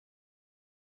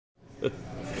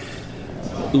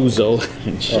Uzo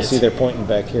and shit. I see they're pointing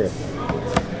back here.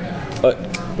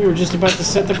 We were just about to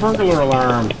set the burglar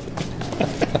alarm.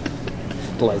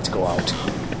 The lights go out.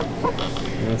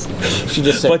 That's nice. She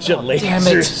just said, Bunch of damn it.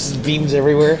 lasers, beams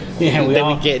everywhere. Yeah, we Then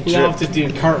all have to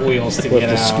do cartwheels to We get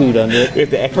have to out. scoot under it. We have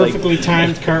to act like Perfectly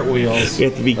timed cartwheels. we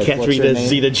have to be Like, what's her Katharina name?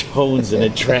 Zeta-Jones in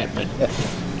Entrapment.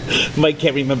 Mike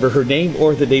can't remember her name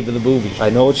or the name of the movie. I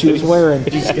know what she was wearing.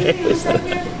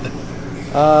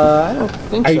 I don't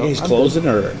think Are so. you guys I'm closing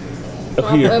or?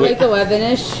 Oh, We're like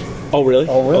 11-ish. oh, really?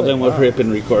 Oh, really? Oh, then we'll Wow. hurry up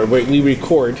and record. We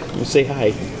record. We'll say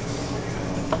hi.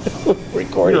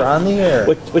 Recording. You're on the air.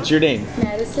 What's your name?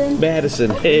 Madison. Madison.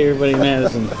 Hey, everybody,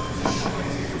 Madison.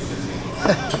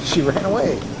 She ran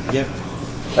away. Yep.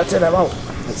 That's it, I'm out.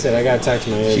 That's it. I gotta talk to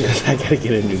my She agent. goes, I gotta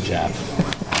get a new job.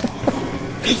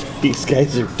 These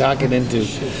guys are talking into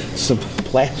some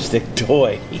plastic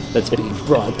toy that's being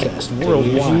broadcast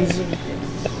worldwide.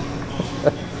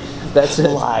 That's it.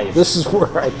 Live. This is where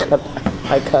I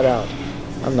cut out.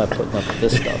 I'm not putting up with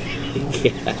this stuff.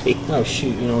 Oh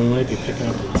shoot! You know we might be picking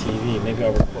up the TV. Maybe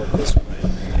I'll record this way.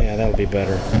 Yeah, that'll be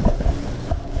better.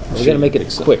 We're gonna make it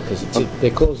quick because they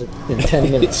close it in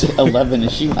 10 minutes. It's 11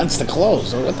 and she wants to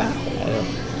close. What the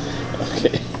hell?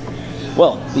 Okay.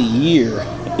 Well, the year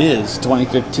is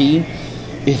 2015.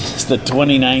 It is the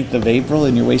 29th of April,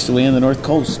 and you're wasted away on the North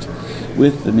Coast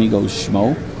with Amigo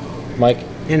Schmo. Mike,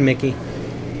 And Mickey.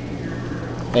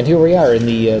 and here we are in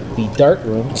the dart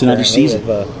room. It's another apparently, season.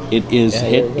 of, It is. yeah,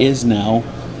 It is now.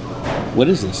 What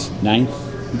is this? 9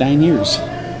 years.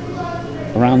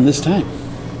 Around this time.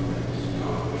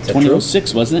 is that true?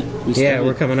 2006, wasn't it? We Yeah, started-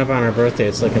 we're coming up on our birthday.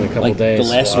 It's like in a couple Like the days.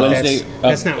 last But Wednesday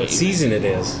That's of- not what season it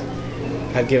is.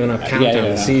 I've given up count on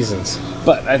the seasons.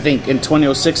 But I think in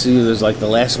 2006, it was like the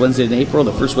last Wednesday in April,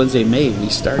 the first Wednesday in May, we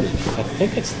started. I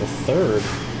think it's the 3rd.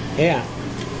 Yeah,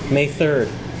 May 3rd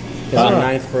is our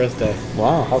 9th birthday.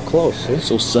 Wow, how close. See?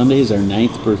 So Sunday is our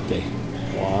 9th birthday.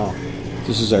 Wow.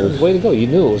 This is our. Way to go. You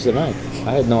knew it was the 9th.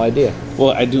 I had no idea.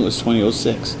 Well, I knew it was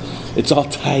 2006. It's all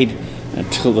tied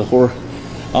until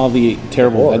all the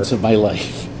terrible Horror. events of my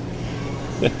life.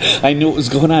 I knew what was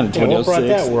going on in Yeah, what 2006. brought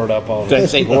that word up all Did I the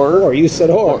say horror? Or you said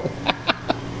horror.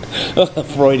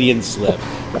 Freudian slip.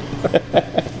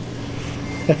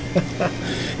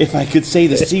 If I could say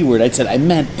the C word, I'd said I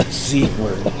meant the C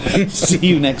word. See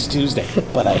you next Tuesday.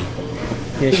 But I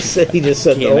He just said the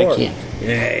can't. horror.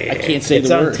 I can't say It's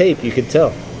the on word. tape. You could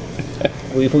tell.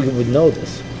 we would know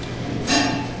this.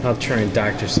 I'll try and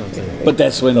doctor something. But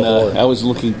that's when The Lord. I was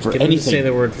looking for Get him to anything say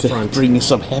the word to front. bring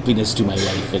some happiness to my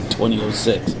life in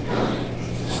 2006.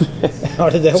 How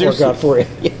did that Seriously. work out for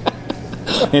you?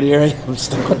 And here I am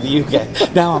stuck with you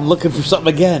guys. Now I'm looking for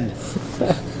something again.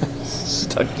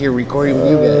 Stuck here recording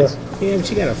with you guys. Yeah, but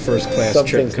you got a first-class Some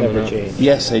trip things coming never up. change.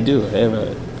 Yes, I do.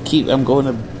 I'm going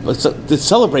to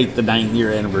celebrate the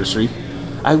 9-year anniversary.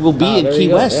 I will be in there Key you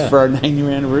go, West yeah. for our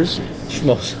 9-year anniversary.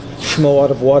 Schmo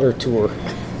out of water tour.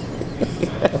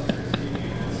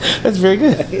 That's very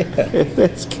good.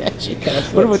 That's catchy.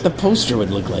 Wonder what the poster would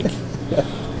look like.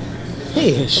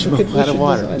 Hey, Schmo out of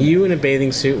water. You in a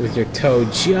bathing suit with your toe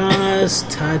just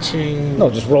touching. No,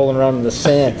 just rolling around in the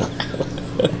sand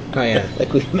Oh yeah,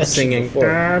 like we mentioned singing. before.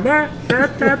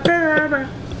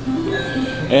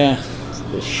 Yeah.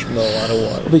 The schmo out of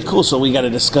water. It'll be cool. So we got to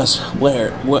discuss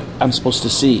what I'm supposed to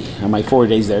see on my 4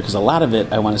 days there, because a lot of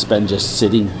it I want to spend just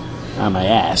sitting on my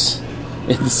ass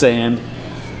in the sand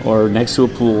or next to a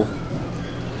pool.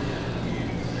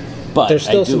 But There's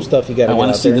still I do- some stuff you gotta I get want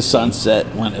out to see there the and see. sunset.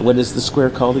 What is the square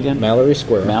called again? Mallory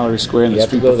Square. Mallory Square, and You the have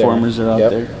to street go there. performers are out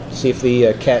Yep. there. See if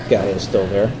the cat guy is still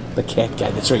there. The cat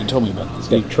guy. That's right. You told me about this.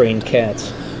 He's got trained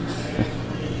cats.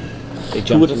 They Who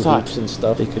jump would through have thought hoops and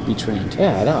stuff. they could be trained?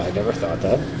 Yeah, I know. I never thought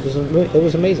that. It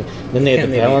was amazing. Then they had Can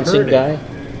the they be balancing herded? guy.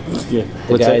 Yeah.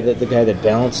 The guy that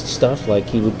balanced stuff, like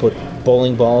he would put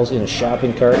bowling balls in a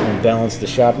shopping cart and balance the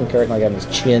shopping cart like on his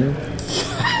chin.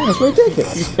 It was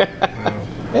ridiculous.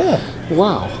 Yeah,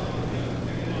 Wow.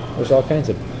 there's all kinds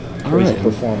of crazy right.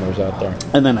 performers out there.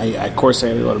 And then of course I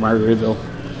had to go to Margaritaville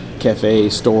Cafe,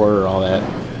 store, all that.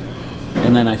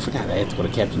 And then I forgot I had to go to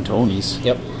Captain Tony's.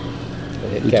 Yep.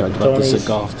 We Captain talked about this Tony's. at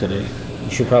golf today.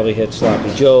 You should probably hit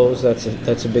Sloppy Joe's. That's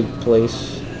a big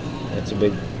place. That's a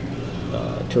big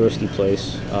touristy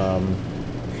place.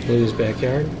 Lou's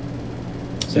backyard.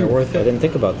 Is that worth I it? didn't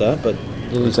think about that, but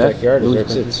Louis' that? backyard is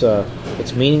Louis'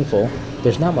 it's meaningful.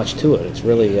 There's not much to it. It's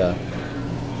really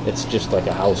it's just like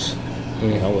a house,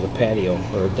 with a patio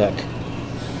or a deck.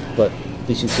 But at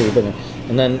least you see it there.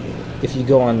 And then if you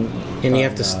go on, And you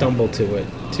have to stumble to it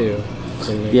too.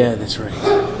 So you- Yeah, that's right.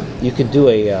 you could do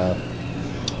a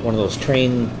one of those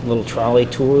train little trolley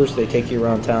tours. They take you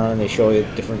around town and they show you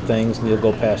different things, and you'll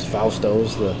go past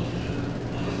Fausto's, the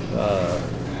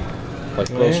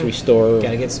grocery store.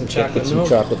 Gotta get some chocolate some milk.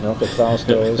 chocolate milk at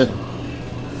Fausto's.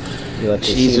 You like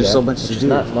to Jeez, see there's that, so much to which is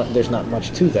do. there's not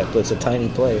much to that, but it's a tiny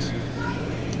place.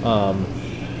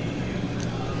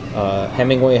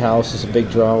 Hemingway House is a big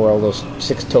draw where all those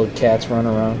six-toed cats run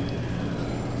around.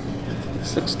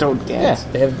 Six-toed Yeah, cats.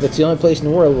 it's the only place in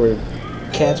the world where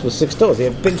cats with 6 toes. They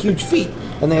have big, huge feet,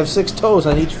 and they have 6 toes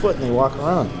on each foot, and they walk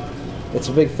around. It's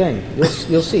a big thing.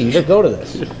 You'll see. You should go to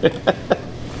this.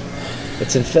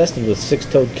 It's infested with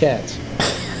 6-toed cats.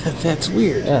 That's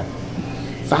weird. Yeah.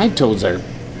 5 toes are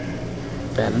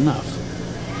bad enough.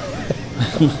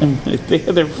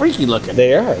 They're freaky looking.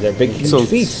 They are. They're big, huge So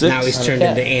feet. six- Now he's on a turned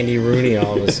cat. into Andy Rooney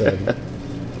all of a sudden.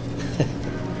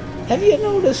 Have you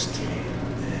noticed?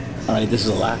 All right, this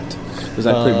is a lot. Because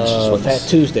I pretty much just went Fat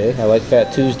Tuesday. I like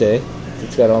Fat Tuesday.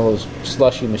 It's got all those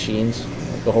slushy machines.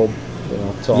 Like the whole,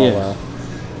 it's all Yeah.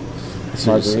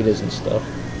 margaritas and stuff.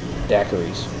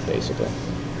 Daiquiris, basically.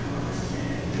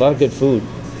 A lot of good food.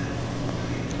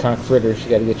 Conch fritters. You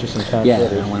got to get you some conch Yeah,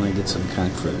 fritters. I want to get some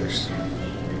conch fritters.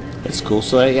 That's cool.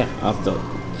 So, yeah, I'll have to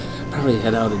probably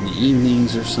head out in the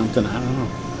evenings or something. I don't know.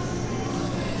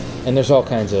 And there's all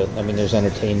kinds of, there's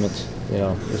entertainment.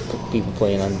 There's people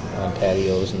playing on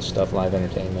patios and stuff, live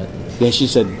entertainment. Yeah, she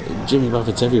said Jimmy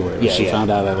Buffett's everywhere. Yeah, She yeah. found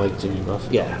out I like Jimmy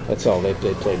Buffett. Yeah, that's all. They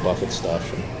play Buffett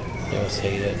stuff. And, They always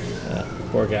hate it.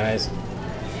 Poor guys.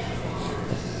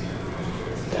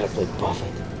 gotta play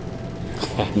Buffett.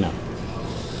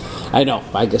 I know.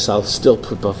 I guess I'll still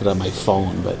put Buffett on my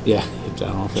phone, but yeah, I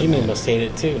don't know if it Jimmy matters. must hate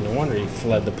it too. No wonder he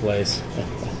fled the place.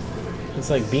 It's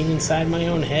like being inside my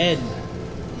own head.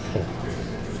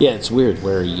 Yeah, it's weird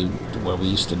where we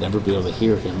used to never be able to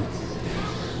hear him,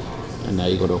 and now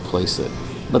you go to a place that.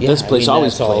 But this place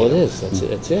always that's all it played. is. That's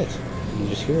it. You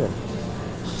just hear them.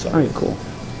 All right, cool.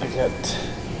 I got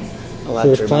a lot.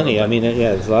 There's to plenty. remember.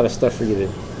 There's a lot of stuff for you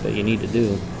that you need to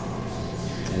do.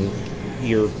 And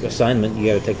your assignment,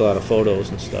 you got to take a lot of photos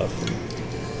and stuff.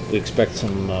 And we expect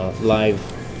some live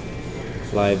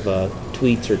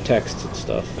tweets or texts and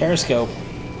stuff. Periscope.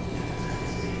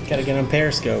 Gotta get on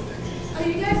Periscope. Are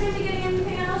you guys going to be getting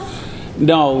anything else?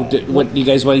 No, what do you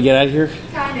guys want to get out of here?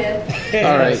 Kind of.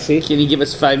 All right. See? Can you give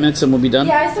us 5 minutes and we'll be done?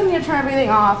 Yeah, I still need to turn everything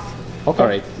off. Okay. All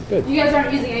right. Good. You guys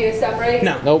aren't using any of this stuff, right?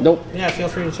 No. Nope. Yeah, feel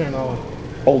free to turn it all on.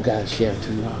 Oh gosh, yeah,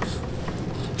 turn it off.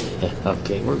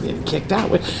 Okay, we're getting kicked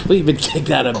out. We've been kicked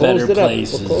out of better Closed it up.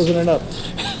 places. We're closing it up.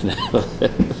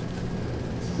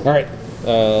 All right.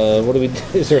 What do we?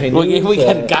 Is there any news? we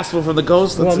got gospel from the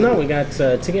ghost. Well, no, we got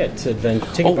ticket buying.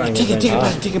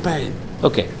 Ticket buying.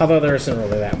 Okay. Although there isn't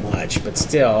really that much, but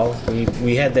still,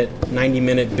 we had that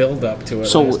 90-minute build-up to it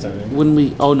So last time. when we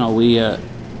That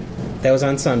was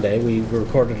on Sunday. We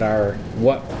recorded our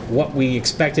what we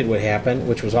expected would happen,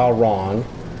 which was all wrong.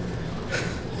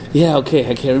 yeah, okay,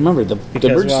 I can't remember. The Because,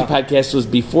 emergency well- podcast was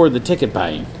before the ticket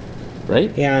buying,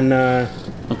 right? And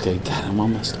Okay, God, I'm all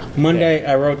messed up. Monday,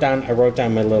 I wrote down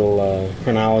my little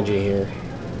chronology here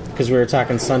because we were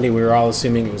talking Sunday. We were all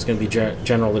assuming it was going to be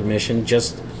general admission,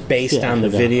 just based on the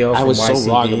video. I From was so YCD.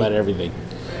 wrong about everything.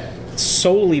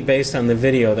 Solely based on the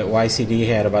video that YCD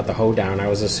had about the hoedown, I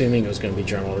was assuming it was going to be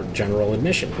general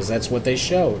admission because that's what they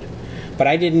showed. But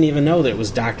I didn't even know that it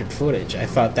was doctored footage. I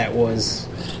thought that was.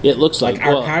 It looks like,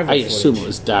 well, archival I assume footage. it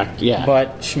was docked, yeah.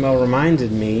 But Schmo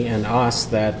reminded me and us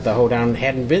that the hoedown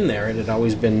hadn't been there. It had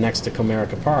always been next to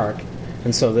Comerica Park.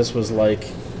 And so this was like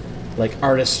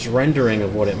artist's rendering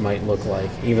of what it might look like,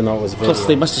 even though it was video. Plus,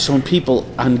 they must have shown people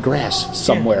on grass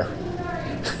somewhere.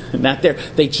 Not there.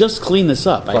 They just cleaned this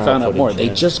up. I Final found out footage, more. They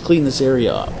yeah. just cleaned this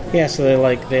area up. Yeah, so they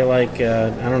I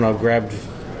don't know, grabbed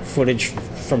footage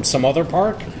from some other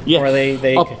park? Yeah, Or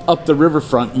they up the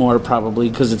riverfront more probably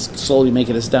because it's slowly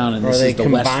making us down, and or this they is the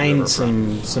west combined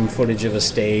riverfront. some footage of a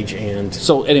stage and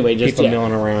So anyway, just people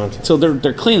milling around. So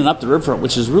they're cleaning up the riverfront,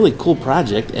 which is a really cool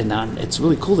project, and it's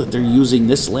really cool that they're using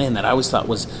this land that I always thought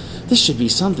this should be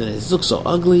something. It looks so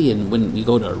ugly, and when you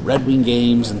go to Red Wing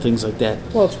games and things like that.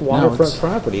 Well, it's waterfront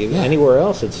property. yeah. Anywhere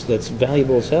else, that's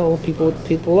valuable as hell. People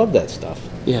love that stuff.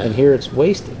 Yeah. And here it's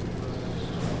wasted.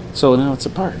 So now it's a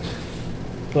park.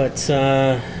 But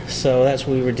so that's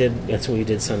what we did. That's what we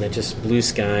did Sunday. Just blue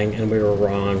skying, and we were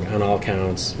wrong on all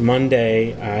counts.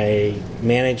 Monday, I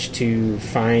managed to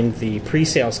find the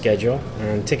pre-sale schedule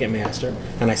on Ticketmaster,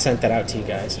 and I sent that out to you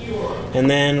guys. And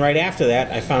then right after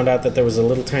that, I found out that there was a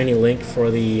little tiny link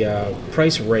for the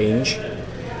price range,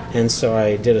 and so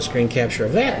I did a screen capture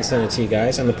of that and sent it to you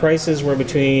guys. And the prices were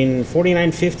between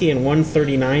 $49.50 and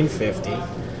 $139.50.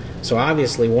 So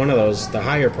obviously one of those, the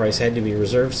higher price, had to be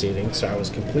reserve seating. So I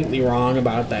was completely wrong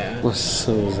about that. Well,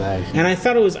 so was I. And I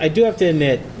thought it was. I do have to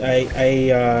admit,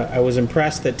 I was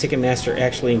impressed that Ticketmaster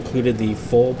actually included the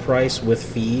full price with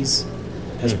fees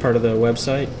as part of the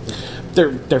website.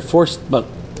 They're forced, but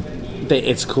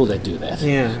it's cool to do that.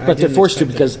 Yeah, I but they're didn't forced to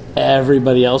expect because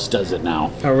everybody else does it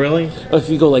now. Oh, really? If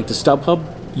you go like to StubHub,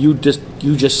 you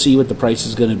just see what the price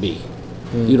is going to be.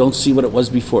 You don't see what it was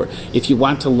before. If you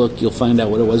want to look, you'll find out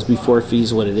what it was before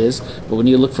fees, what it is. But when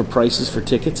you look for prices for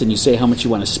tickets and you say how much you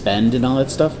want to spend and all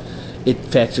that stuff, it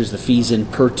factors the fees in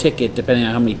per ticket depending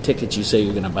on how many tickets you say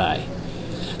you're going to buy.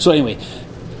 So anyway,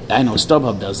 I know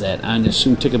StubHub does that. I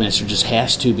assume Ticketmaster just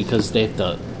has to because they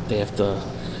have to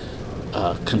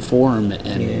conform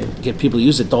and get people to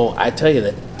use it. Though I tell you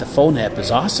that the phone app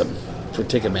is awesome for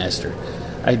Ticketmaster.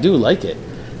 I do like it.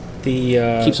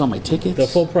 The Keeps all my tickets. the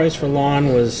full price for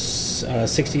lawn was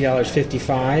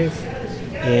 $60.55,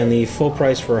 and the full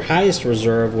price for highest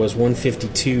reserve was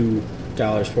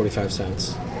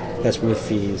 $152.45. That's with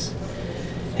fees.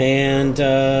 And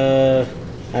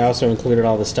I also included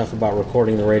all the stuff about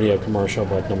recording the radio commercial,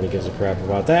 but nobody gives a crap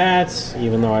about that.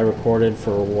 Even though I recorded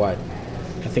for what?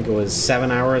 I think it was 7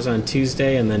 hours on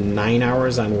Tuesday and then 9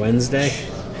 hours on Wednesday.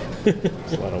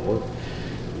 It's a lot of work.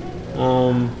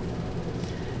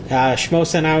 Schmo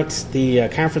sent out the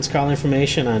conference call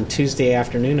information on Tuesday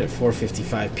afternoon at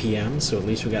 4:55 p.m., so at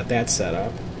least we got that set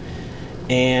up.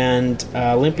 And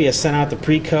Olympia sent out the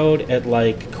pre-code at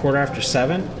like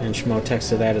 7:15, and Schmo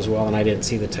texted that as well, and I didn't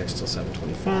see the text till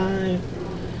 7:25.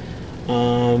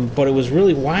 But it was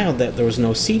really wild that there was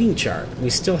no seating chart. We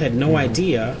still had no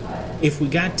idea if we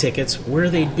got tickets where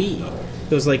they'd be.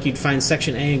 It was like you'd find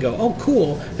Section A and go, oh,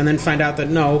 cool, and then find out that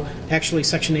no, actually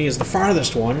Section A is the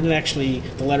farthest one, and the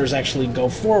letters actually go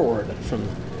forward from.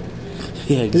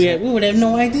 Yeah, exactly. We would have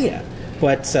no idea.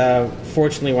 But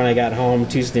fortunately, when I got home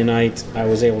Tuesday night, I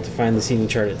was able to find the seating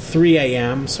chart at 3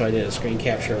 a.m., so I did a screen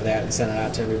capture of that and sent it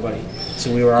out to everybody.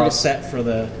 So we were all set for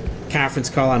the conference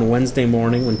call on Wednesday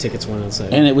morning when tickets went on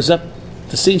sale. And it was up.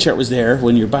 The seating chart was there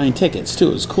when you're buying tickets too.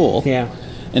 It was cool. Yeah.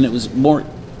 And it was more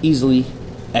easily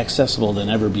accessible than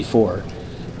ever before.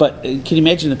 But can you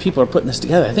imagine the people are putting this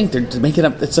together? I think they're making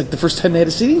up. It's like the first time they had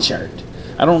a seating chart.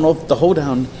 I don't know if the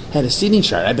Hoedown had a seating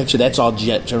chart. I bet you that's all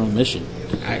General Mission.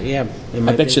 Yeah.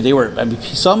 I bet you they were. I mean,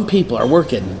 some people are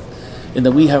working in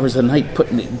the wee hours of the night,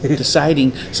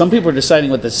 deciding. Some people are deciding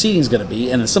what the seating's going to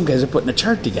be, and then some guys are putting a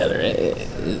chart together.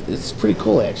 It's pretty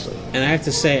cool, actually. And I have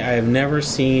to say, I have never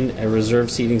seen a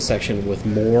reserved seating section with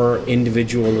more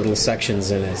individual little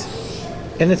sections in it.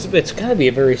 And it's got to be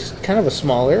a very kind of a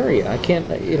small area. I can't,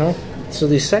 so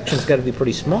these sections got to be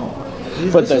pretty small.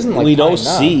 But we don't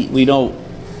see.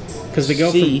 Because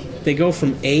they go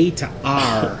from A to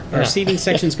R. Our seating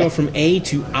sections go from A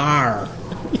to R.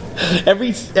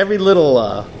 Every little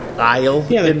aisle.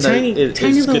 Yeah, the in tiny is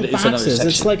little good, is another boxes. It's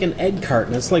section. like an egg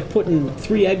carton. It's like putting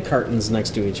 3 egg cartons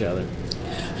next to each other.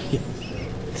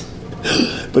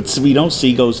 But we don't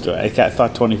see goes to. I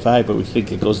thought 25, but we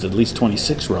think it goes to at least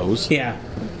 26 rows. Yeah.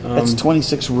 That's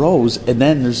 26 rows, and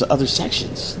then there's other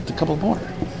sections, a couple more.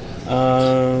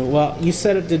 Well, did you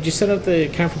set up the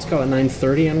conference call at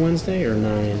 9:30 on Wednesday or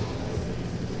 9?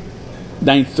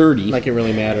 9:30. Like it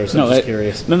really matters. I'm just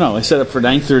curious. No. I set up for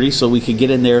 9:30 so we could get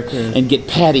in there and get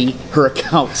Patty her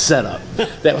account set up.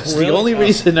 That was Really? the only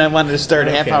reason I wanted to start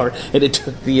a half Okay. hour, and it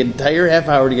took the entire half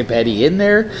hour to get Patty in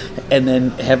there and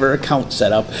then have her account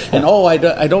set up. And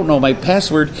I don't know my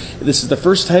password. This is the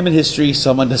first time in history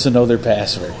someone doesn't know their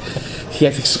password. You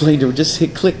have to explain to her. Just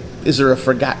click. Is there a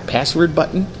forgot password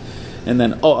button? And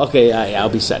then, okay, I'll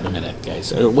be set in a minute,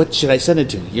 guys. What should I send it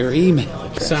to? Your email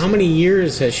address. So how many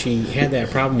years has she had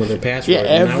that problem with her password? Yeah,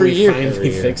 And now every we year. finally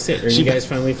Every year. fixed it? Or you guys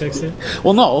finally fixed it?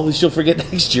 Well, no, she'll forget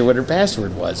next year what her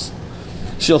password was.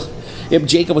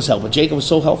 Jacob was helpful. Jacob was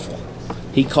so helpful.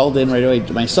 He called in right away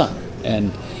to my son,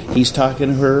 and he's talking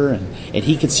to her, and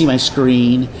he could see my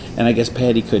screen, and I guess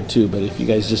Patty could too, but if you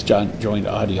guys just joined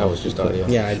audio. I was just audio.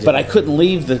 Yeah, I did. But I couldn't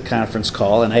leave the conference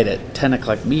call, and I had a 10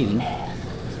 o'clock meeting,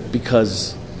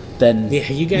 because then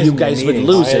you guys would meetings.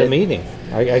 lose I had it. a meeting.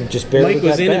 I just barely Mike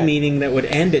was got in back. a meeting that would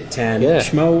end at 10. Yeah.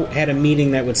 Schmo had a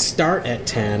meeting that would start at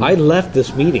 10. I left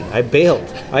this meeting. I bailed.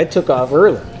 I took off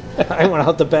early. I went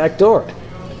out the back door.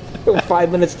 There were 5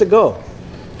 minutes to go.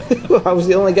 I was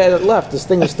the only guy that left. This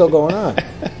thing was still going on.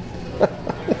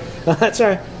 That's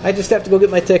all right. I just have to go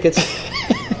get my tickets.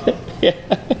 Yeah.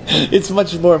 It's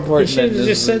much more You important should than have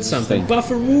just said something.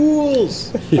 Buffer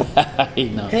rules. I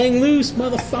know. Hang loose,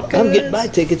 motherfucker. I'm getting my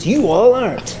tickets. You all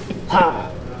aren't. Ha!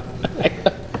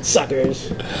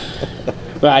 Suckers.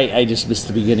 But I just missed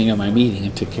the beginning of my meeting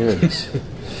and took care of this.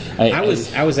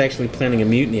 I was actually planning a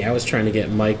mutiny. I was trying to get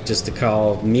Mike just to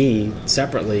call me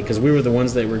separately because we were the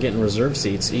ones that were getting reserve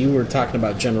seats. You were talking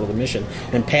about general admission,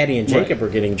 and Patty and Jacob were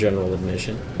getting general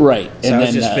admission. Right. So I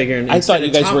was just figuring. I thought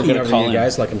you guys were going to call you in.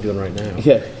 guys like I'm doing right now.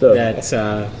 Yeah. So.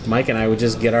 That Mike and I would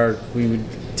just we would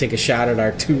take a shot at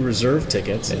our 2 reserve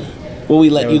tickets. And Well, we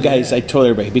let you guys. I told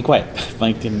everybody, be quiet.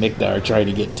 Mike and Mick are trying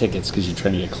to get tickets because you're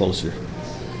trying to get closer.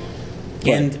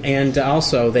 And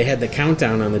also they had the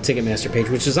countdown on the Ticketmaster page,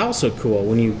 which is also cool.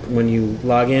 When you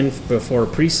log in before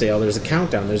pre-sale, there's a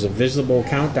countdown. There's a visible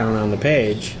countdown on the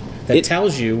page that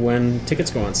tells you when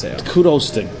tickets go on sale.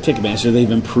 Kudos to Ticketmaster;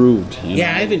 they've improved.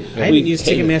 Yeah, I haven't used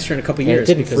Ticketmaster in a couple years.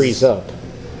 It didn't freeze up,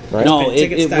 right? No,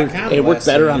 it worked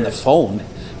better on the phone.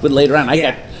 But later on,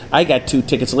 I got 2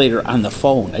 tickets later on the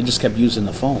phone. I just kept using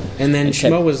the phone. And then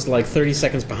Schmo was like 30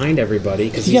 seconds behind everybody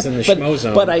because he's in the Schmo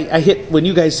zone. But I hit, when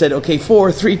you guys said, okay,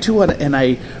 4, 3, 2, 1, and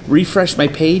I refreshed my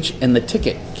page and the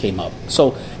ticket came up.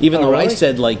 So even though I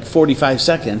said like 45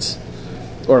 seconds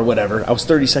or whatever, I was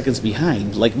 30 seconds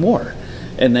behind, like more.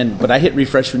 And then, but I hit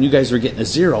refresh when you guys were getting a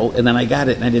 0, and then I got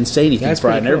it, and I didn't say anything for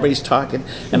it. And everybody's talking,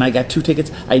 and I got 2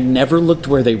 tickets. I never looked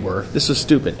where they were. This was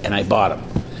stupid, and I bought them.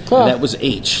 And that was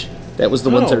H. That was the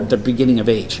ones that are at the beginning of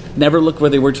H. Never looked where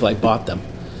they were till I bought them.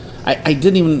 I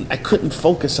couldn't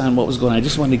focus on what was going on. I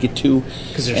just wanted to get 2.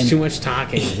 Because there's too much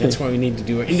talking. That's why we need to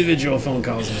do individual phone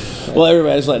calls. Well,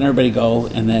 I was letting everybody go,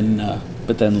 and then,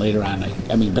 but then later on,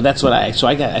 but that's what I was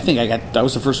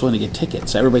the first one to get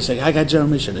tickets. Everybody said, I got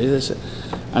general admission.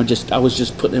 I was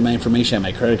just putting in my information and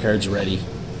my credit cards ready.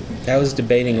 I was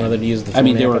debating whether to use the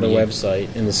phone app or the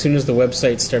website, and as soon as the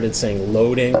website started saying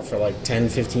loading for like 10,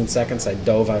 15 seconds, I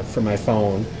dove out for my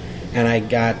phone, and I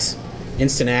got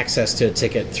instant access to a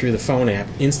ticket through the phone app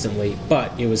instantly,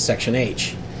 but it was Section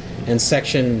H. And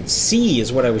Section C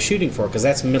is what I was shooting for, because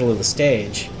that's middle of the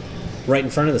stage, right in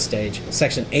front of the stage.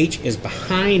 Section H is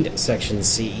behind Section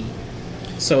C,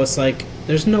 so it's like,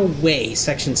 there's no way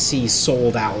Section C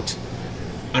sold out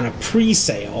on a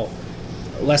pre-sale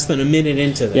less than a minute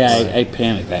into this. Yeah, I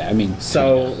panicked.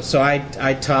 So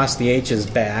I tossed the H's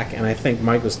back, and I think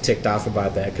Mike was ticked off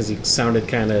about that because he sounded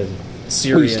kind of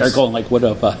serious. We start going like, "What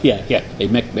up?" Hey,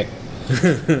 Mick.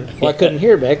 Well, I couldn't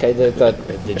hear Mick. I thought,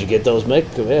 did you get those, Mick?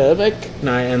 Yeah, Mick.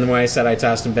 No, and when I said I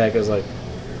tossed him back, it was like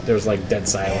there was like dead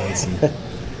silence. And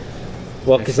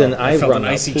well, because then I felt rung an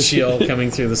icy up. chill coming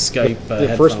through the Skype.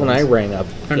 The first one I rang up,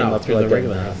 or no, up through like the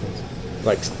regular headphones.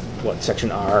 Like what,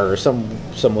 Section R or some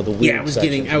of the weird. Yeah,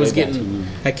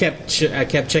 I kept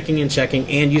checking and checking,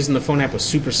 and using the phone app was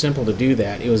super simple to do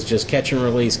that. It was just catch and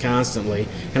release constantly,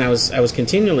 and I was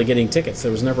continually getting tickets.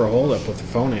 There was never a holdup with the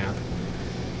phone app,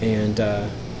 and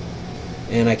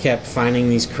I kept finding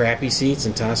these crappy seats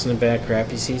and tossing them back,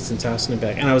 crappy seats and tossing them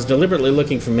back. And I was deliberately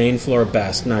looking for main floor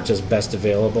best, not just best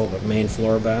available, but main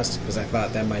floor best, because I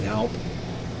thought that might help.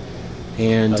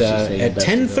 And at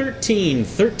 10:13,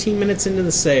 13 minutes into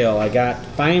the sale, I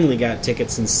finally got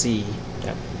tickets in C.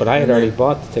 Yeah, but I had already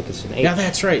bought the tickets in H. Yeah,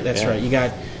 that's right.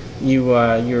 You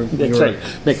were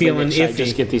feeling iffy. I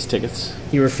just get these tickets.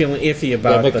 You were feeling iffy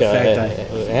about Mick, the fact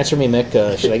answer me,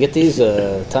 Mick. Should I get these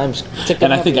times?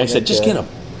 And I think I said, just get them.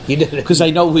 You did it because I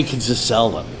know we can just sell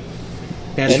them.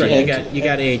 That's right. You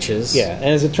got H's. Yeah, and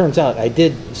as it turns out, I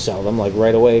did sell them like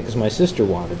right away because my sister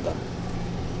wanted them.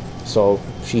 So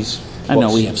I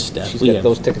know we have stuff. She's got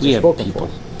those tickets. We have people.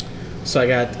 So I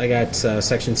got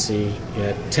Section C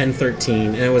at 10:13,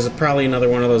 and it was probably another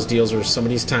one of those deals where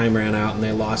somebody's time ran out and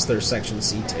they lost their Section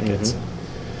C tickets.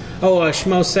 Mm-hmm. Oh,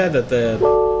 Schmo said that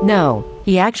No,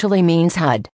 he actually means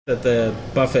HUD. That the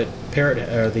Buffett Parrot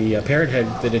or the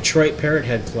the Detroit Parrot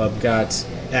Head Club got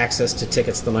access to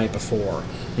tickets the night before.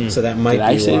 So that might did be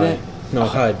I say why. that? No,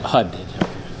 HUD. HUD did.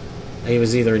 It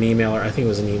was either an email or I think it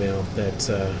was an email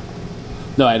that.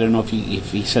 No, I don't know if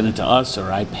he sent it to us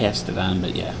or I passed it on,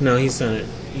 but yeah. No, he sent it.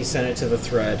 He sent it to the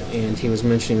thread, and he was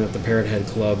mentioning that the Parrot Head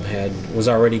Club was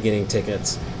already getting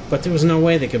tickets, but there was no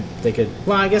way they could.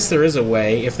 Well, I guess there is a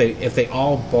way if they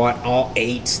all bought all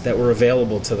 8 that were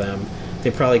available to them,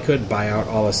 they probably could buy out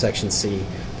all of Section C.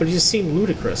 But it just seemed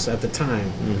ludicrous at the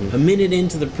time. Mm-hmm. A minute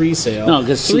into the pre-sale, no,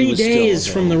 because 3 days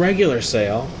from the regular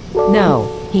sale.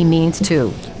 No, he means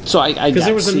 2. So I because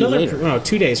there was another later.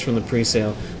 2 days from the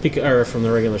pre-sale or from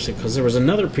the regular sale because there was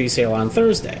another pre-sale on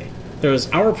Thursday. There was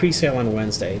our pre-sale on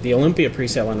Wednesday, the Olympia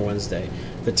pre-sale on Wednesday,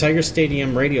 the Tiger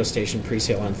Stadium radio station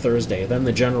pre-sale on Thursday, then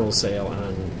the general sale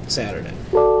on Saturday.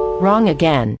 Wrong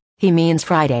again. He means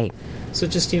Friday. So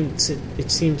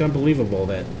it seemed unbelievable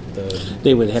that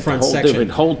they would have front to hold, section. they would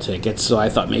hold tickets. So I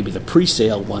thought maybe the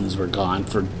pre-sale ones were gone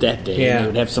for that day. Yeah. And they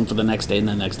would have some for the next day and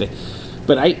the next day.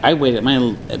 But I waited at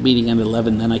my meeting at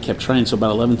 11, then I kept trying, so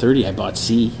about 11:30 I bought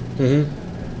C.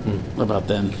 What about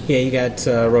then? Yeah, you got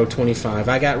row 25.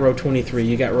 I got row 23.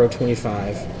 You got row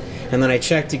 25. And then I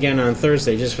checked again on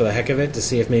Thursday just for the heck of it to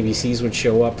see if maybe C's would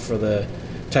show up for the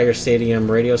Tiger Stadium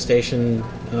radio station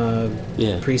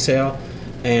pre-sale.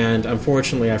 And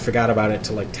unfortunately, I forgot about it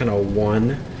till like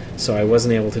 10:01, so I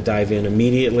wasn't able to dive in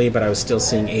immediately, but I was still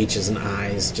seeing H's and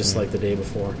I's just like the day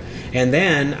before. And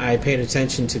then I paid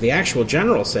attention to the actual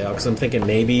general sale because I'm thinking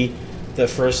maybe the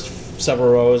first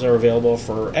several rows are available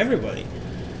for everybody.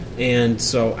 And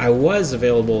so I was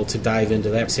available to dive into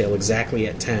that sale exactly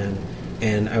at 10,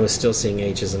 and I was still seeing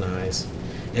H's and I's.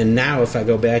 And now if I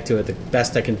go back to it, the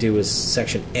best I can do is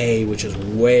section A, which is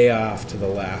way off to the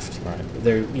left.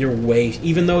 Right. You're way,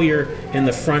 even though you're in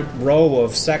the front row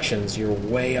of sections, you're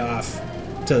way off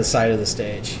to the side of the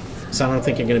stage. So I don't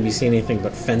think you're going to be seeing anything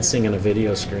but fencing and a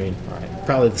video screen. Right.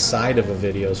 Probably the side of a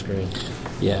video screen.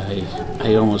 Yeah,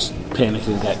 I almost panicked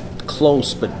and got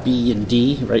close, but B and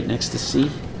D right next to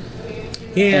C.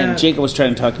 Yeah. And Jacob was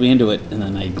trying to talk me into it, and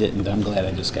then I didn't. I'm glad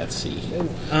I just got C.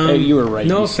 You were right.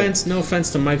 No offense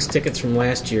to Mike's tickets from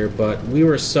last year, but we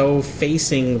were so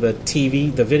facing the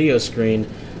TV, the video screen,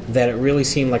 that it really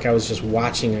seemed like I was just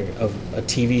watching a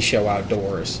TV show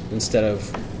outdoors instead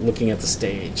of looking at the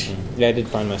stage. Yeah, I did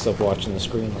find myself watching the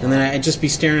screen. And then I'd just be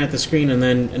staring at the screen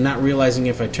and not realizing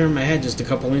if I turned my head just a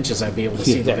couple inches, I'd be able to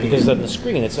see the because on the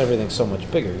screen, everything's so much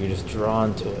bigger. You're just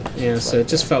drawn to it. Yeah, so it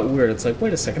just felt weird. It's like,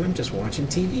 wait a second, I'm just watching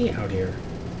TV out here.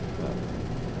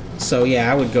 So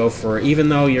yeah, I would go for, even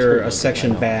though you're a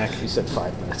section back. You said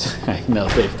 5 minutes. I know,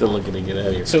 they're still looking to get out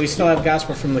of here. So we still have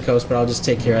Gospel from the Coast, but I'll just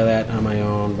take care of that on my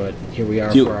own. But here we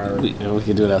are for our... We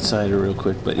can do it outside real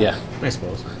quick, but yeah. I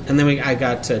suppose. And then I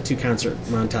got 2 concert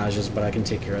montages, but I can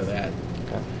take care of that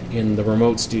in the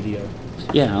remote studio.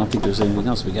 Yeah, I don't think there's anything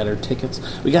else. We got our tickets.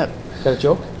 We got... Got a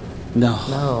joke? No.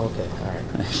 No, okay, all right.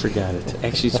 I forgot it.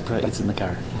 Actually, it's in the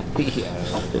car.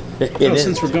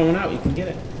 Since we're going out, you can get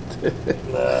it.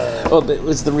 Well, it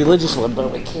was the religious one,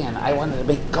 but we can. I wanted to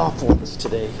make golf ones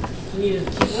today. You needed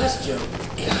a Key West joke.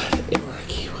 Yeah, they were a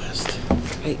Key West.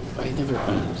 I never...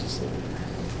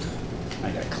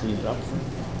 I got to clean it up for you.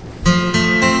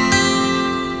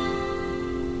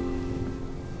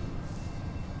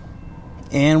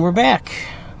 And we're back.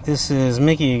 This is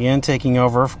Mickey again, taking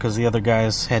over because the other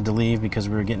guys had to leave because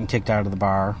we were getting kicked out of the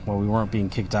bar. Well, we weren't being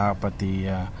kicked out, but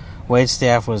the wait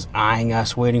staff was eyeing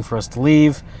us, waiting for us to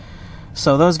leave.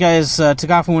 So those guys took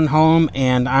off and went home,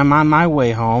 and I'm on my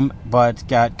way home, but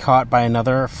got caught by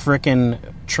another frickin'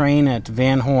 train at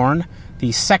Van Horn.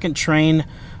 The second train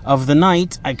of the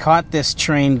night. I caught this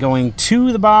train going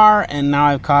to the bar, and now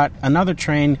I've caught another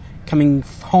train coming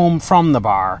home from the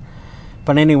bar.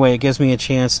 But anyway, it gives me a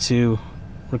chance to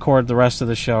record the rest of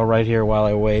the show right here while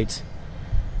I wait.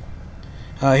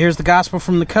 Here's the Gospel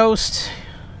from the Coast.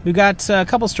 We got a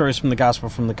couple stories from the Gospel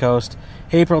from the Coast.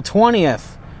 April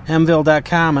 20th,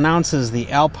 Mville.com announces the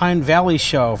Alpine Valley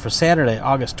Show for Saturday,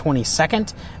 August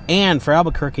 22nd, and for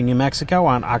Albuquerque, New Mexico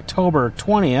on October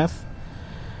 20th.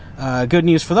 Good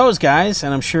news for those guys,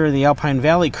 and I'm sure the Alpine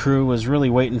Valley crew was really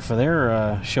waiting for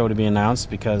their show to be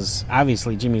announced, because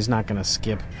obviously Jimmy's not going to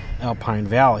skip Alpine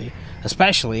Valley,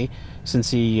 especially since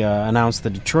he announced the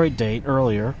Detroit date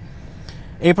earlier.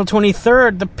 April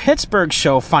 23rd, the Pittsburgh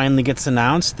show finally gets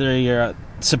announced.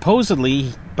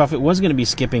 Supposedly, Buffett was going to be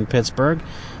skipping Pittsburgh,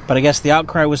 but I guess the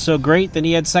outcry was so great that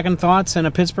he had second thoughts, and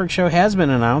a Pittsburgh show has been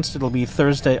announced. It'll be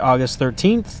Thursday, August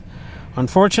 13th.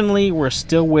 Unfortunately, we're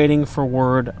still waiting for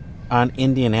word on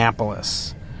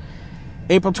Indianapolis.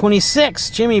 April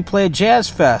 26th, Jimmy played Jazz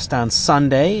Fest on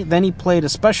Sunday. Then he played a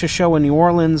special show in New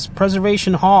Orleans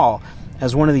Preservation Hall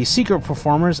as one of the secret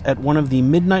performers at one of the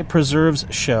Midnight Preserves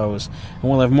shows. And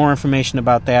we'll have more information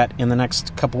about that in the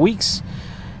next couple weeks,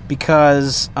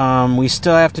 because we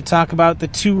still have to talk about the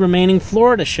 2 remaining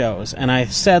Florida shows. And I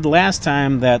said last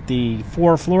time that the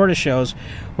 4 Florida shows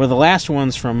were the last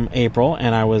ones from April,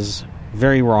 and I was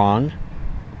very wrong.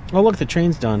 Oh, look, the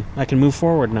train's done. I can move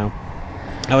forward now.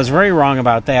 I was very wrong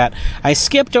about that. I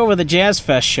skipped over the Jazz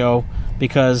Fest show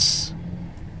because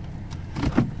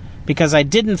I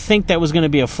didn't think that was going to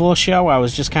be a full show. I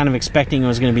was just kind of expecting it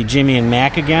was going to be Jimmy and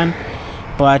Mac again.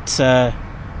 But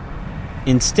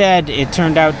instead, it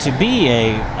turned out to be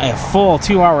a full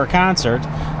 2-hour concert.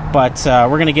 But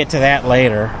we're going to get to that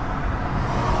later.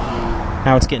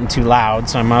 Now it's getting too loud,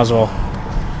 so I might as well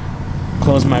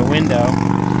close my window.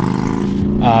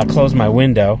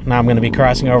 Now I'm going to be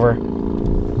crossing over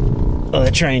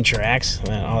the train tracks.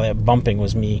 All that bumping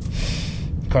was me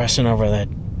crossing over that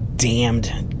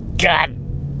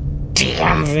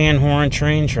goddamn Van Horn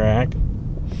train track.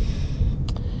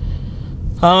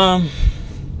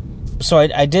 So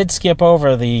I did skip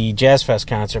over the Jazz Fest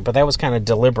concert, but that was kind of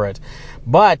deliberate.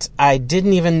 But I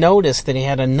didn't even notice that he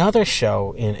had another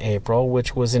show in April,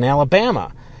 which was in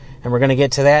Alabama. And we're going to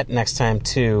get to that next time,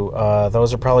 too.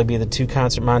 Those will probably be the 2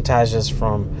 concert montages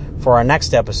for our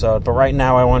next episode. But right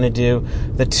now I want to do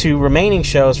the 2 remaining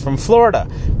shows from Florida.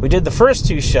 We did the first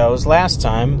 2 shows last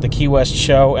time, the Key West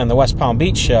show and the West Palm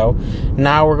Beach show.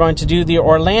 Now we're going to do the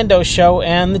Orlando show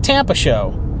and the Tampa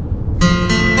show.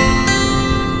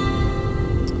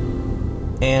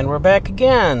 And we're back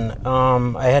again.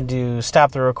 I had to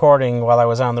stop the recording while I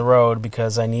was on the road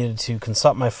because I needed to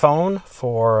consult my phone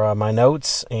for my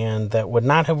notes, and that would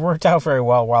not have worked out very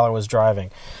well while I was driving.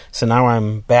 So now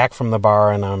I'm back from the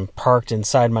bar, and I'm parked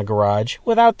inside my garage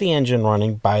without the engine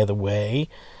running, by the way.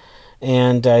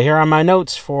 And here are my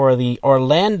notes for the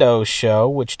Orlando show,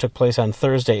 which took place on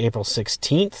Thursday, April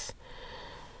 16th.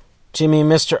 Jimmy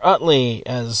and Mr. Utley,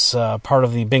 as part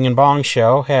of the Bing and Bong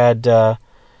show, had...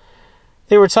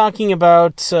 They were talking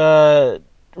about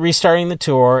restarting the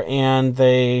tour, and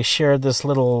they shared this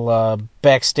little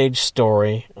backstage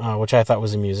story, which I thought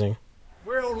was amusing.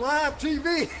 We're on live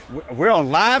TV. We're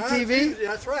on live TV?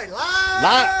 That's right.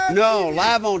 Live.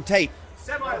 Live on tape.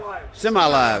 Semi-live.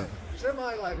 Semi-live.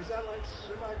 Semi-live. Is that like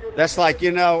semi-good? That's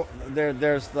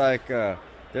like,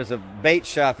 there's a bait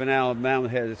shop in Alabama.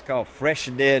 It's called Fresh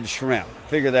Dead Shrimp.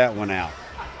 Figure that one out.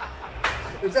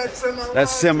 Is that semi-live?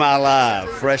 That's semi-live.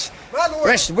 Fresh.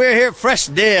 We're here Fresh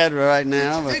Dead right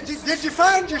now. Did you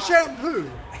find your shampoo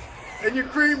and your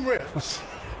cream whips?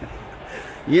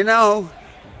 I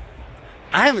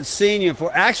haven't seen you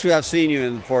Actually, I've seen you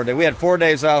in 4 days. We had 4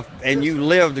 days off, and you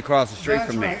lived across the street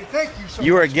from me. Right. Thank you so much.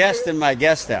 You were a guest in my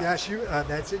guest house. Yes,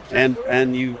 that's it.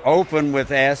 And you open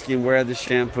with asking where the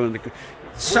shampoo and the...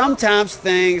 Sometimes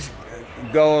things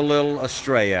go a little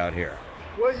astray out here.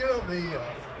 Well,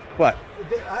 What?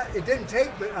 it didn't take,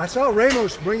 but I saw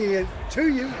Ramos bringing it to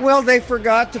you. Well, they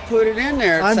forgot to put it in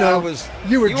there. I know.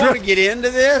 You want to get into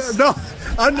this? No,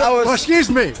 I know. Well, excuse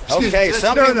me. Okay,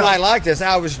 some people might like this.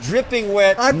 I was dripping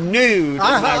wet, nude in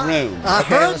my room. I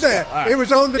heard that. Right. It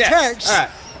was on the text. All right.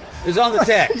 It was on the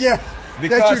text. Yeah.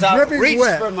 Because I reached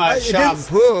wet. for my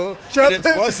shampoo, and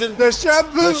it wasn't the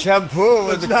shampoo. The shampoo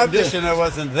with the conditioner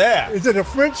wasn't there. Is it a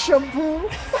French shampoo?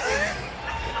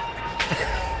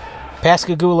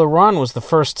 Pascagoula Run was the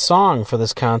first song for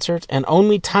this concert, and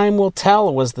Only Time Will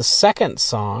Tell was the second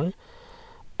song.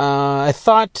 I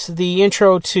thought the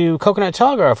intro to Coconut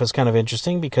Telegraph was kind of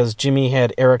interesting because Jimmy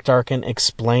had Eric Darkin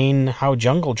explain how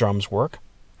jungle drums work.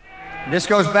 This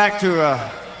goes back to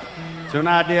an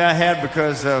idea I had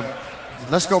because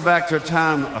let's go back to a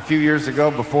time a few years ago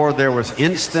before there was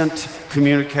instant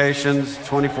communications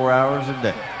 24 hours a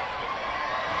day.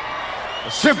 A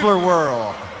simpler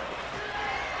world.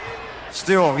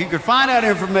 Still, you could find out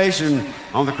information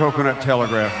on the Coconut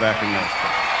Telegraph back in those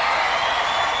days.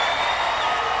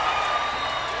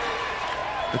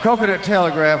 The Coconut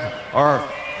Telegraph, or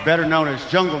better known as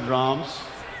jungle drums.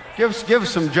 Give us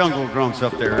some jungle drums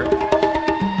up there.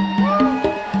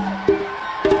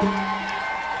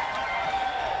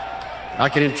 I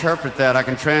can interpret that. I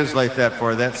can translate that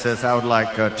for you. That says I would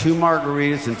like 2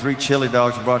 margaritas and 3 chili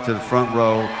dogs brought to the front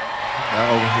row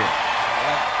over here.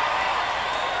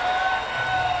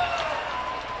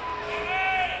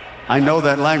 I know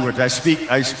that language. I speak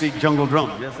jungle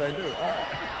drum. Yes, I do.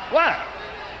 What?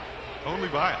 Totally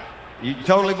buy it. You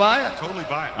totally buy it? Totally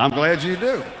buy it. I'm glad you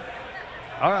do.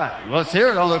 All right. Let's hear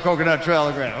it on the Coconut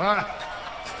Telegraph. All right.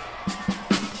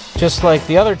 Just like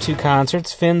the other 2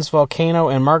 concerts, Finn's Volcano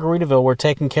and Margaritaville were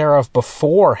taken care of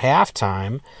before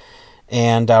halftime.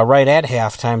 And right at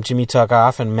halftime, Jimmy took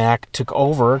off and Mac took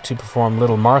over to perform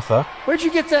Little Martha. Where'd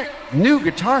you get that new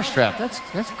guitar strap? That's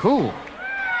cool.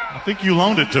 I think you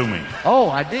loaned it to me. Oh,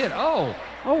 I did. Oh,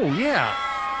 yeah.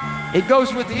 It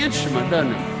goes with the instrument,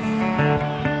 doesn't it?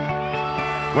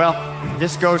 Well,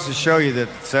 this goes to show you that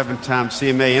 7-time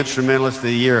CMA Instrumentalist of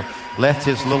the Year left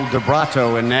his little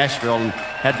vibrato in Nashville and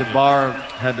had to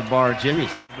borrow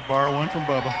Jimmy's. To borrow one from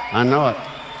Bubba. I know it.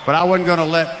 But I wasn't going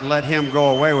to let him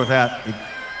go away without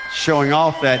showing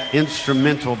off that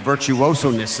instrumental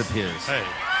virtuoso-ness of his. Hey.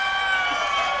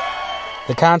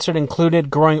 The concert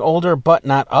included Growing Older But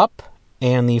Not Up,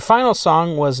 and the final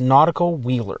song was Nautical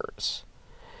Wheelers.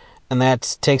 And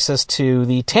that takes us to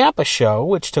the Tampa show,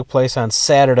 which took place on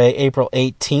Saturday, April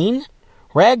 18.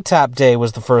 Ragtop Day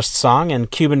was the first song, and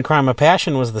Cuban Crime of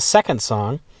Passion was the second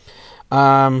song.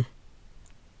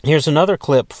 Here's another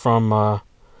clip from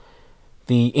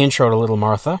the intro to Little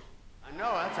Martha. I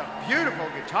know, that's a beautiful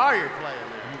guitar you're playing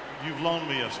there. You've loaned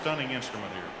me a stunning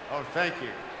instrument here. Oh, thank you.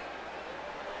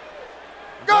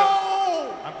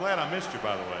 Go! I'm glad I missed you,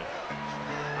 by the way.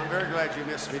 I'm very glad you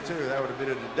missed me, too. That would have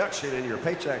been a deduction in your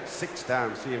paycheck 6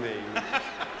 times, CMA.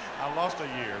 I lost a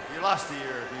year. You lost a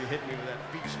year if you hit me with that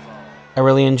beach ball. I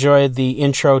really enjoyed the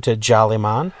intro to Jolly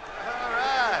Man. All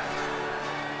right.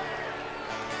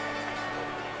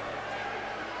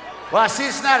 Well, I see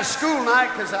it's not a school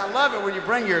night because I love it when you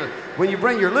bring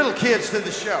your little kids to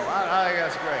the show. I think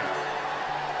that's great.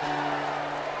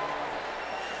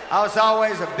 I was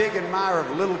always a big admirer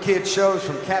of little kid shows,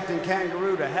 from Captain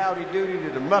Kangaroo to Howdy Doody to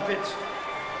the Muppets.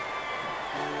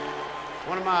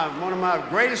 One of my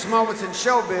greatest moments in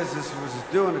show business was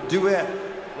doing a duet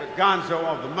with Gonzo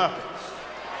of the Muppets.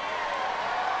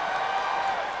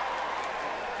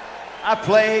 I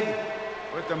played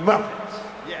with the Muppets.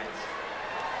 Yes.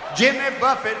 Jimmy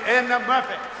Buffett and the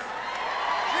Muppets.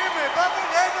 Jimmy Buffett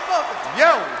and the Muppets.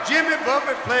 Yo, Jimmy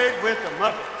Buffett played with the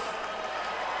Muppets.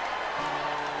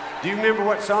 Do you remember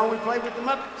what song we played with the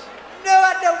Muppets? No,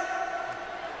 I don't.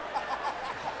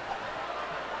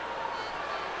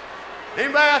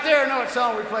 Anybody out there know what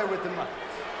song we played with the Muppets?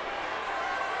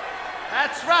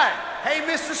 That's right. Hey,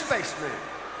 Mr. Spaceman.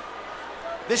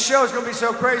 This show's going to be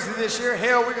so crazy this year.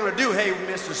 Hell, we're going to do Hey,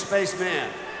 Mr. Spaceman.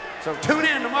 So tune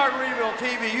in to Margaritaville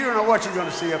TV. You don't know what you're going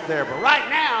to see up there. But right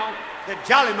now, the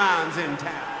Jolly Man's in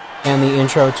town. And the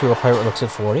intro to A Pirate Looks at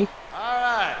 40. All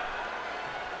right.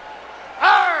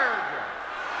 Arg!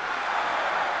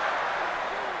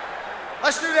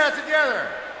 Let's do that together.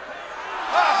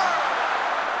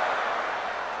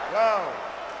 Whoa.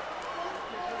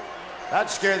 That'd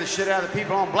scare the shit out of the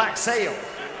people on Black Sail.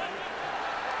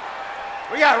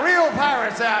 We got real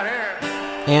pirates out here.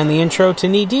 And the intro to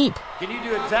Knee Deep. Can you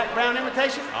do a Zac Brown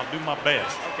imitation? I'll do my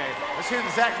best. Okay, let's hear the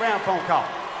Zac Brown phone call.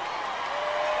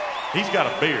 He's got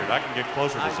a beard. I can get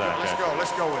closer to Zach.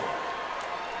 Let's go with it.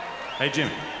 Hey,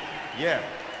 Jimmy. Yeah.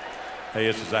 Hey,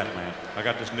 it's Zach, man. I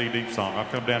got this Knee Deep song. I'll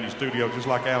come down to the studio just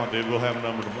like Alan did. We'll have a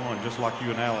number one just like you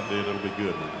and Alan did. It'll be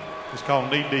good, man. It's called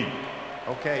Knee Deep.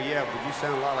 Okay, yeah, but you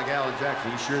sound a lot like Alan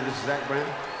Jackson. You sure this is Zac Brown?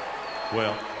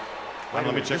 Well,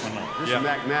 let me check my number. This is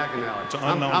Mac McAnally. It's an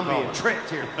unknown I'm being caller. tricked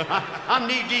here. I'm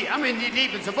knee deep. I'm in knee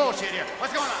deep in some bullshit here.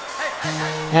 What's going on?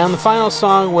 Hey. And the final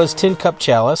song was Tin Cup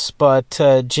Chalice, but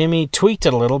Jimmy tweaked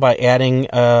it a little by adding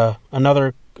a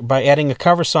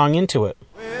cover song into it.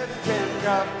 With a tin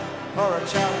cup or a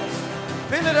chalice,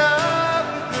 fill it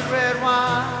up with good red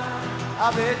wine.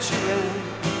 I bet you in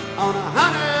on a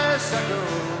honeysuckle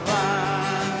vine.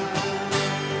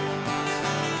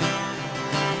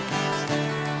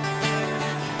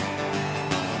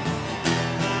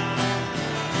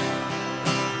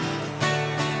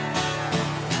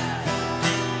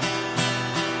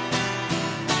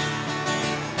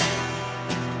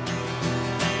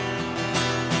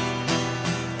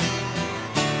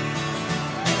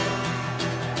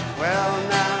 Well,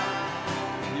 now,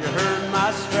 you heard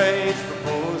my strange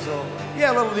proposal.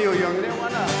 Yeah, a little Neil Young in there,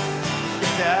 why not?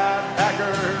 Get that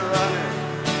packer running,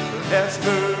 let's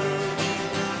move.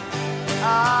 I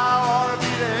want to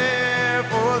be there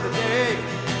for the day.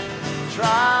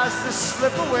 Tries to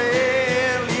slip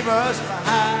away and leave us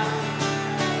behind.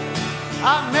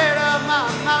 I made up my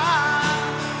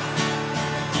mind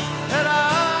that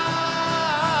I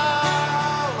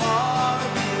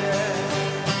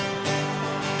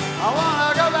I wanna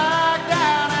go back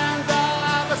down and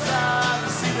die beside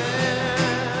the sea there,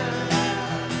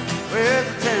 with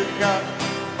a tin cup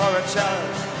or a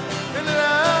chalice, fill it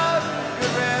up with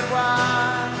good red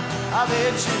wine. I'll be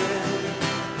chewing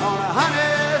on a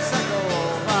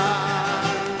honeysuckle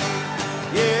vine.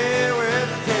 Yeah,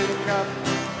 with a tin cup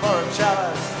or a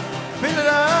chalice, fill it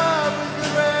up with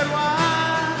good red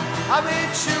wine. I'll be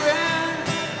chewing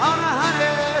on a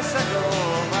honeysuckle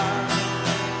vine.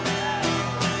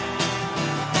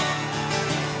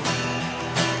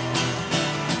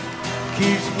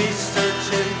 Keeps me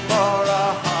searching for a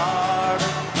heart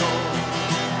of gold.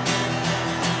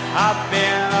 I've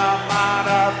been a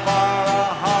miner for a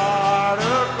heart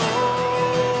of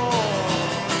gold.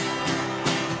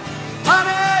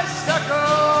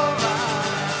 Honeysuckle vine.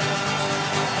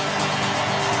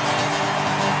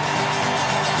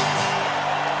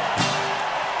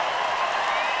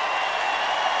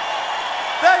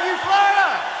 Thank you, Florida.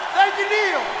 Thank you,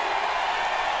 Neil.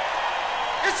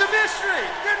 It's a mystery.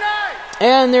 Good night.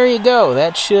 And there you go.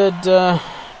 That should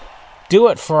do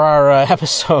it for our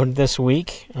episode this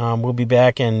week. We'll be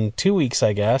back in 2 weeks,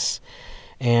 I guess.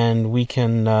 And we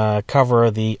can cover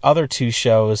the other two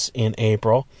shows in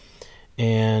April.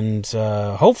 And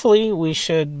hopefully we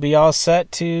should be all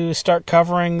set to start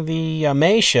covering the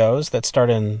May shows that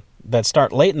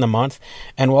start late in the month.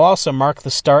 And will also mark the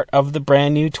start of the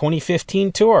brand new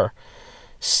 2015 tour.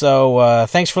 So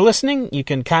thanks for listening. You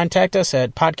can contact us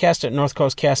at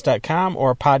podcast@northcoastcast.com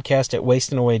or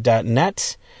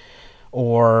podcast@wastingaway.net,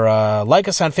 or like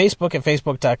us on Facebook at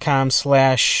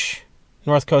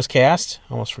facebook.com/northcoastcast.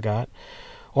 Almost forgot.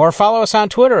 Or follow us on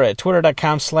Twitter at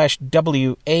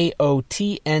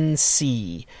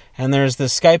twitter.com/WAOTNC. And there's the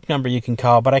Skype number you can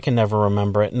call, but I can never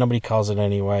remember it. Nobody calls it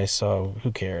anyway, so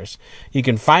who cares? You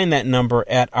can find that number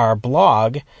at our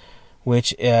blog,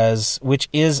 which is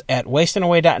at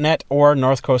wastingaway.net or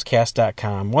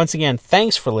northcoastcast.com. Once again,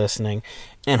 thanks for listening,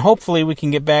 and hopefully we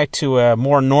can get back to a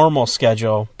more normal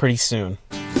schedule pretty soon.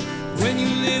 When you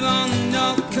live on the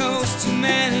North Coast, you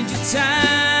manage your time.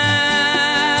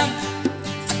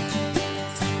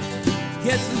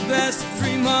 Gets the best of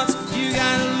 3 months, you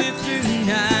gotta live through 9.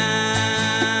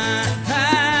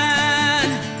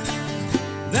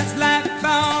 That's life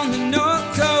on the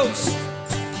North Coast.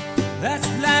 That's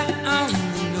life on the